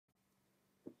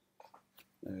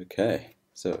Okay,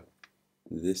 so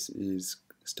this is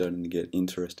starting to get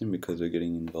interesting because we're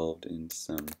getting involved in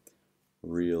some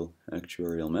real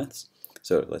actuarial maths.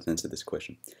 So let's answer this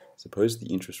question. Suppose the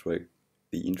interest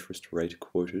rate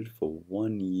quoted for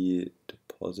 1 year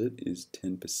deposit is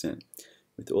 10%.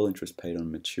 With all interest paid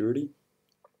on maturity,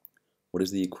 what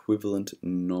is the equivalent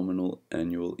nominal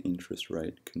annual interest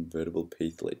rate convertible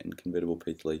peathly? And convertible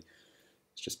peathly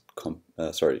is just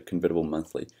convertible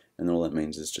monthly, and all that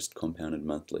means is just compounded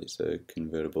monthly. So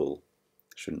convertible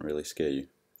shouldn't really scare you,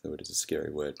 though it is a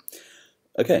scary word.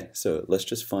 Okay, so let's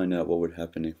just find out what would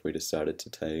happen if we decided to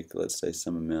take, let's say,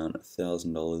 some amount,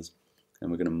 $1,000,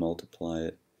 and we're going to multiply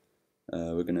it.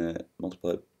 We're going to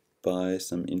multiply it by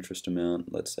some interest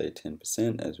amount, let's say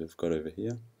 10%, as we've got over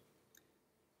here,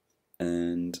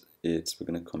 and we're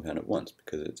going to compound it once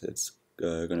because it's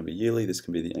going to be yearly. This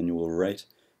can be the annual rate,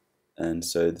 and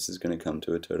so this is going to come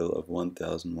to a total of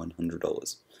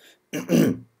 $1,100.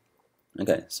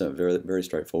 Okay, so very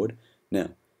straightforward.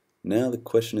 Now the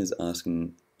question is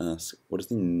asking us, what is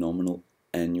the nominal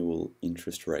annual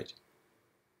interest rate?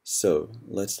 So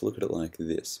let's look at it like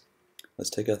this.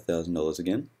 Let's take our $1,000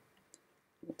 again.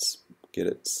 Let's get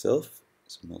itself,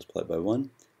 so multiply it by 1,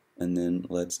 and then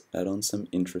let's add on some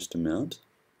interest amount,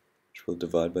 which we'll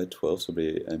divide by 12, so it'll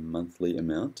be a monthly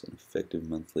amount, an effective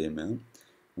monthly amount,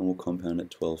 and we'll compound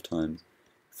it 12 times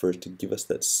for it to give us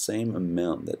that same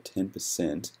amount, that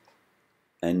 10%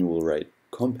 annual rate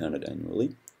compounded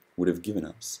annually would have given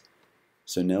us.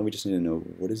 So now we just need to know,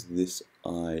 what is this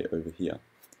I over here?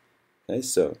 Okay,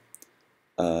 so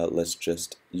let's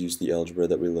just use the algebra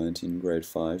that we learned in grade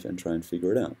 5 and try and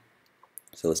figure it out.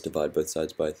 So let's divide both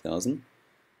sides by 1,000.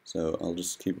 So I'll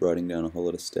just keep writing down a whole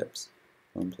lot of steps.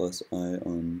 1 plus I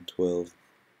on 12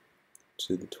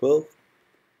 to the 12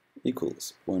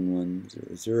 equals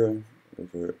 1100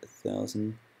 over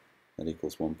 1,000. That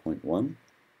equals 1.1.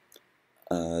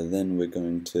 Then we're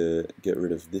going to get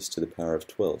rid of this to the power of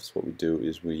 12. So what we do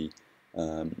is we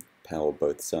power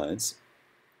both sides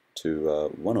to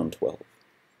 1 on 12.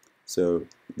 So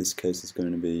this case is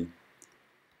going to be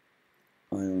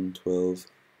I on 12,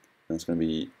 and it's going to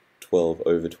be 12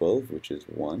 over 12, which is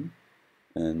 1,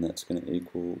 and that's going to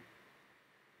equal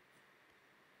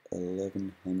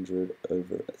 1,100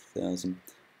 over 1,000,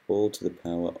 all to the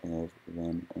power of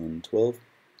 1 on 12.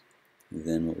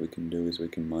 Then what we can do is we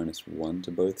can minus 1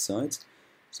 to both sides,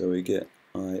 so we get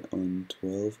I on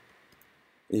 12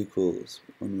 equals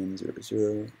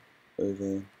 1100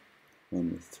 over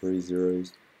 1 with 3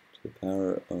 zeros to the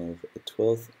power of a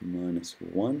 12th minus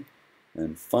 1,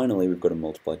 and finally we've got to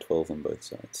multiply 12 on both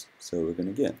sides. So we're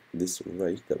going to get this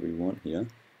rate that we want here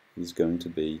is going to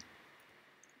be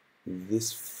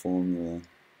this formula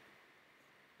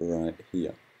right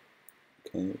here.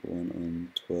 Okay, 1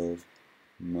 on 12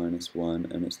 minus 1,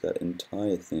 and it's that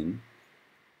entire thing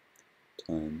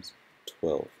times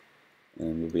 12.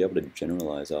 And we'll be able to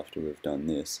generalize after we've done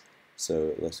this.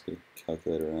 So let's get a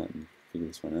calculator out and figure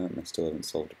this one out. And I still haven't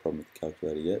solved a problem with the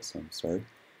calculator yet, so I'm sorry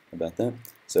about that.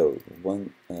 So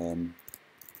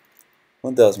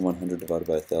 1,100 divided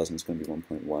by 1,000 is going to be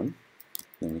 1.1.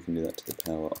 Then we can do that to the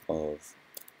power of,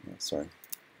 sorry,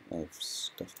 I've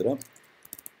stuffed it up.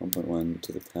 1.1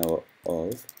 to the power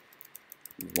of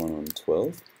 1 on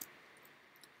 12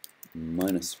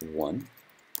 minus 1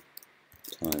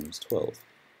 times 12.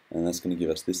 And that's going to give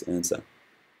us this answer,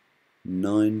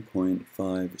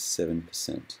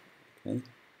 9.57%. Okay,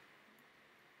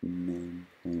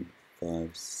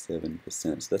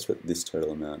 9.57%. So that's what this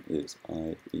total amount is.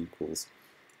 I equals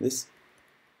this,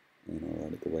 and I'll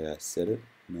write it the way I said it,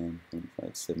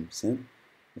 9.57%.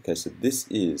 Okay, so this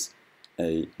is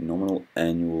a nominal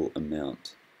annual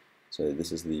amount. So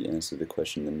this is the answer to the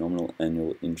question, the nominal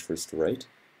annual interest rate,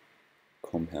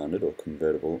 compounded or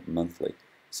convertible monthly.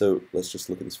 So let's just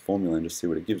look at this formula and just see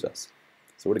what it gives us.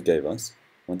 So what it gave us,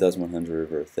 1,100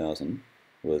 over 1,000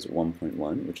 was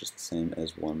 1.1, which is the same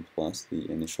as 1 plus the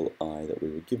initial I that we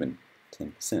were given,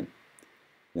 10%.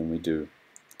 Then we do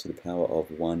to the power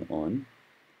of 1 on,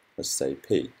 let's say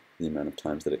P, the amount of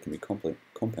times that it can be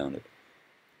compounded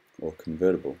or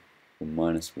convertible. We'll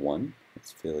minus 1,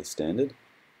 that's fairly standard,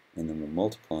 and then we'll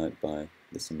multiply it by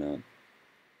this amount,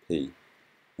 P,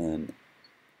 and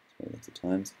so that's the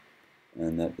times,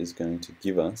 and that is going to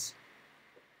give us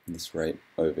this rate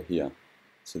over here.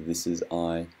 So this is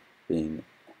I being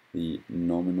the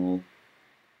nominal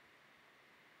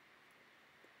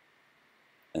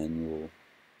annual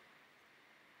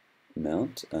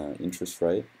amount, interest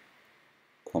rate,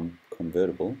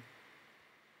 convertible,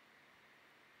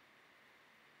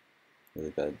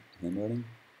 really bad handwriting,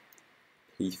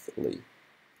 peathly.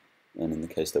 And in the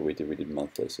case that we did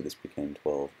monthly, so this became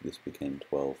 12, this became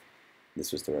 12.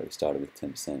 This was the rate we started with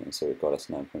 10%, and so it got us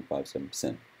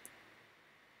 9.57%.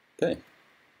 Okay,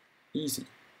 easy.